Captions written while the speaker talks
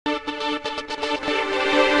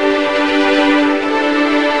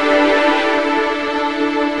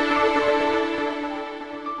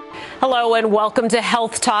and welcome to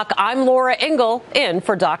Health Talk. I'm Laura Ingle, in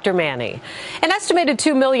for Dr. Manny. An estimated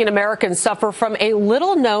 2 million Americans suffer from a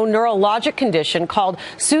little-known neurologic condition called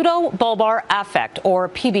pseudobulbar affect, or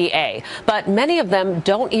PBA, but many of them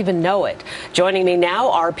don't even know it. Joining me now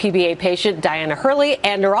are PBA patient Diana Hurley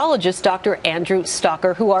and neurologist Dr. Andrew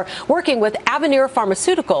Stalker, who are working with Avenir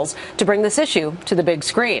Pharmaceuticals to bring this issue to the big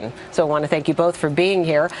screen. So I want to thank you both for being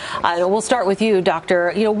here. We'll start with you,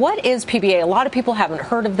 Doctor. What is PBA? A lot of people haven't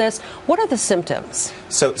heard of this. What are the symptoms?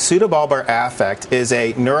 So pseudobulbar affect is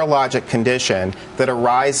a neurologic condition that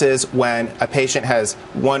arises when a patient has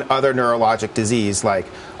one other neurologic disease like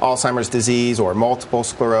Alzheimer's disease or multiple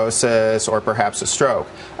sclerosis or perhaps a stroke.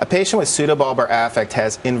 A patient with pseudobulbar affect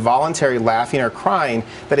has involuntary laughing or crying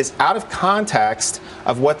that is out of context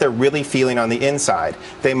of what they're really feeling on the inside.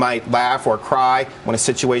 They might laugh or cry when a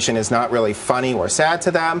situation is not really funny or sad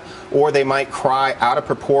to them, or they might cry out of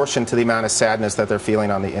proportion to the amount of sadness that they're feeling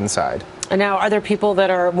on the inside. And now, are there people that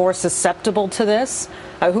are more susceptible to this?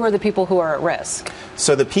 Who are the people who are at risk?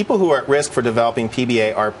 So the people who are at risk for developing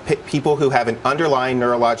PBA are people who have an underlying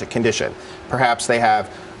neurologic condition. Perhaps they have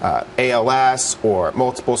ALS or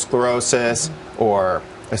multiple sclerosis or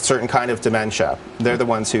a certain kind of dementia. They're the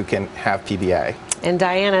ones who can have PBA. And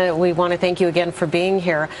Diana, we want to thank you again for being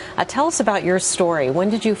here. Tell us about your story. When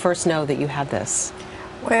did you first know that you had this?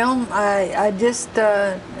 Well, I just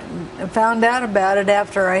found out about it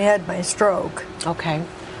after I had my stroke. Okay.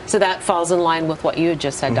 So that falls in line with what you had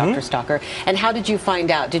just said, Dr. Stalker. And how did you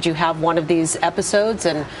find out? Did you have one of these episodes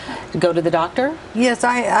and go to the doctor? Yes,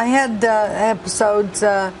 I had episodes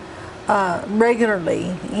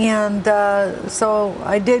regularly, and so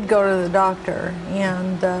I did go to the doctor,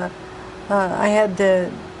 and I had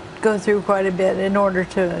to go through quite a bit in order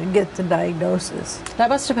to get the diagnosis. That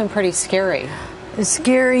must have been pretty scary. It's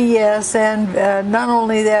scary, yes, and not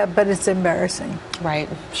only that, but it's embarrassing. Right,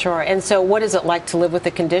 sure. And so what is it like to live with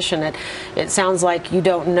the condition? It sounds like you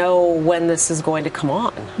don't know when this is going to come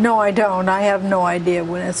on. No, I don't. I have no idea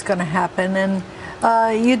when it's going to happen, and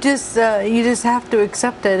you just have to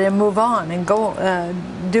accept it and move on and go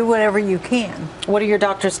do whatever you can. What do your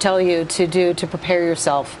doctors tell you to do to prepare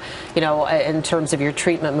yourself, in terms of your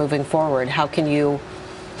treatment moving forward? How can you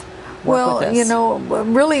work with this?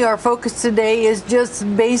 Really our focus today is just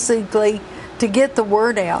basically to get the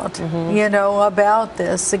word out, about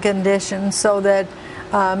this condition, so that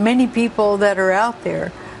many people that are out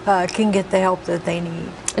there can get the help that they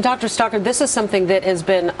need. Dr. Stalker, this is something that has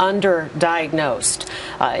been underdiagnosed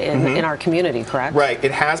in our community, correct? Right.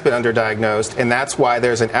 It has been underdiagnosed, and that's why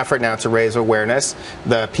there's an effort now to raise awareness.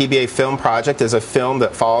 The PBA Film Project is a film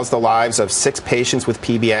that follows the lives of 6 patients with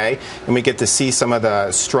PBA, and we get to see some of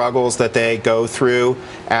the struggles that they go through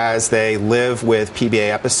as they live with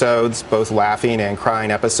PBA episodes, both laughing and crying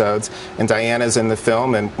episodes. And Diana's in the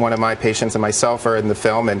film, and one of my patients and myself are in the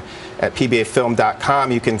film, and at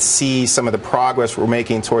pbafilm.com you can see some of the progress we're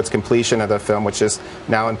making towards completion of the film, which is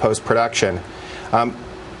now in post-production.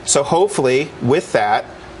 So hopefully with that,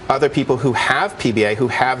 other people who have PBA, who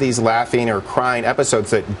have these laughing or crying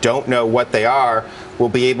episodes that don't know what they are, will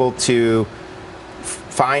be able to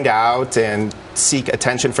find out and seek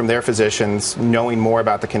attention from their physicians, knowing more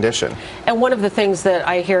about the condition. And one of the things that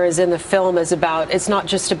I hear is in the film is it's not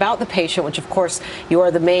just about the patient, which of course you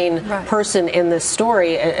are the main person in this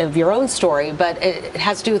story, of your own story, but it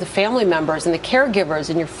has to do with the family members and the caregivers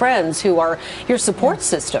and your friends who are your support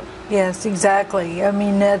system. Yes, exactly. I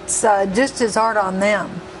mean, it's just as hard on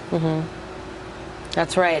them.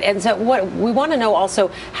 That's right. And so what we want to know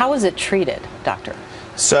also, how is it treated, doctor?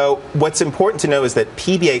 So what's important to know is that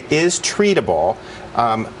PBA is treatable,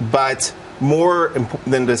 but more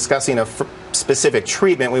than discussing a specific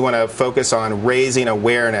treatment, we want to focus on raising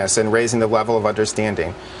awareness and raising the level of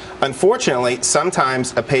understanding. Unfortunately,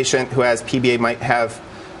 sometimes a patient who has PBA might have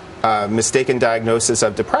mistaken diagnosis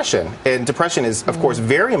of depression. And depression is, of course,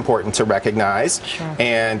 very important to recognize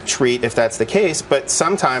and treat if that's the case, but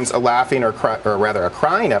sometimes a laughing or rather a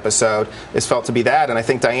crying episode is felt to be that, and I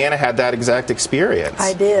think Diana had that exact experience.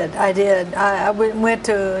 I did. I went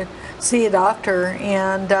to see a doctor,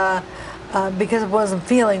 and because I wasn't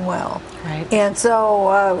feeling well. Right. And so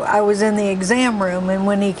I was in the exam room, and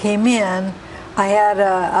when he came in, I had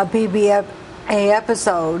a PBA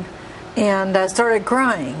episode, and I started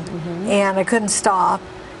crying, and I couldn't stop.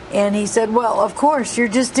 And he said, well, of course, you're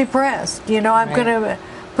just depressed. I'm going to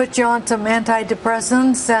put you on some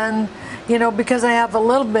antidepressants. And, because I have a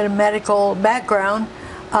little bit of medical background,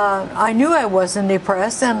 I knew I wasn't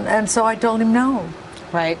depressed. And so I told him no.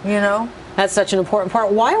 Right. That's such an important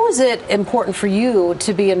part. Why was it important for you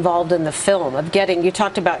to be involved in the film, of getting, you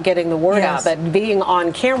talked about getting the word out, but being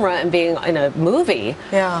on camera and being in a movie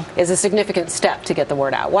is a significant step to get the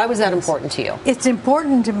word out. Why was that important to you? It's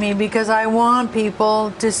important to me because I want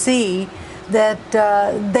people to see that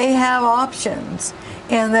they have options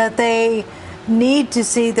and that they need to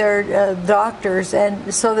see their doctors,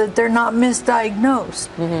 and so that they're not misdiagnosed.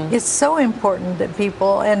 It's so important that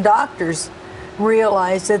people and doctors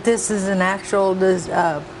realize that this is an actual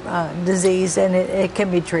disease and it can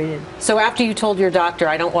be treated. So after you told your doctor,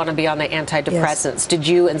 I don't want to be on the antidepressants, did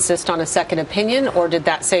you insist on a second opinion, or did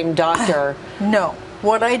that same doctor? No.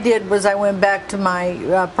 What I did was I went back to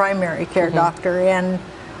my primary care doctor, and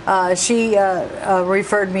she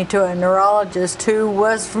referred me to a neurologist who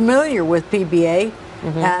was familiar with PBA.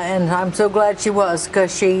 And I'm so glad she was,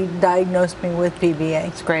 because she diagnosed me with PBA.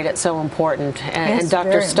 It's great. It's so important. And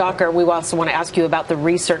Dr. Stalker, we also want to ask you about the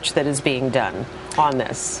research that is being done on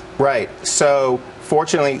this. Right. So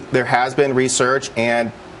fortunately, there has been research,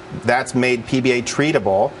 and that's made PBA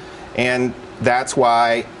treatable, and that's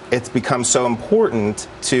why it's become so important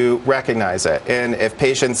to recognize it. And if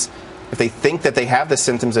patients, if they think that they have the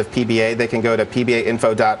symptoms of PBA, they can go to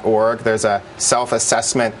pbainfo.org. There's a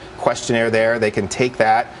self-assessment questionnaire there. They can take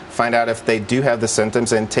that, find out if they do have the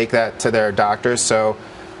symptoms, and take that to their doctors so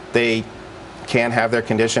they can have their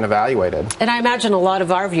condition evaluated. And I imagine a lot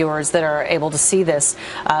of our viewers that are able to see this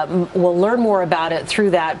will learn more about it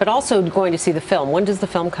through that, but also going to see the film. When does the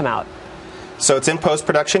film come out? So it's in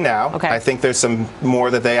post-production now. Okay. I think there's some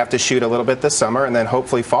more that they have to shoot a little bit this summer, and then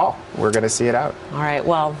hopefully fall, we're going to see it out. All right.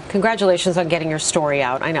 Well, congratulations on getting your story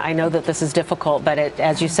out. I know that this is difficult, but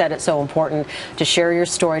as you said, it's so important to share your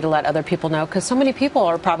story, to let other people know, because so many people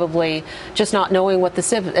are probably just not knowing what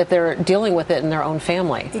this is if they're dealing with it in their own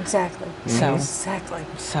family. Exactly.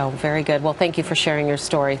 So very good. Well, thank you for sharing your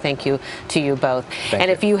story. Thank you to you both. Thank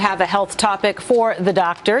you. If you have a health topic for the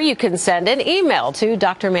doctor, you can send an email to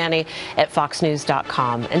Dr. Manny at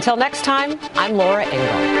foxnews.com. Until next time, I'm Laura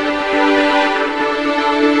Ingle.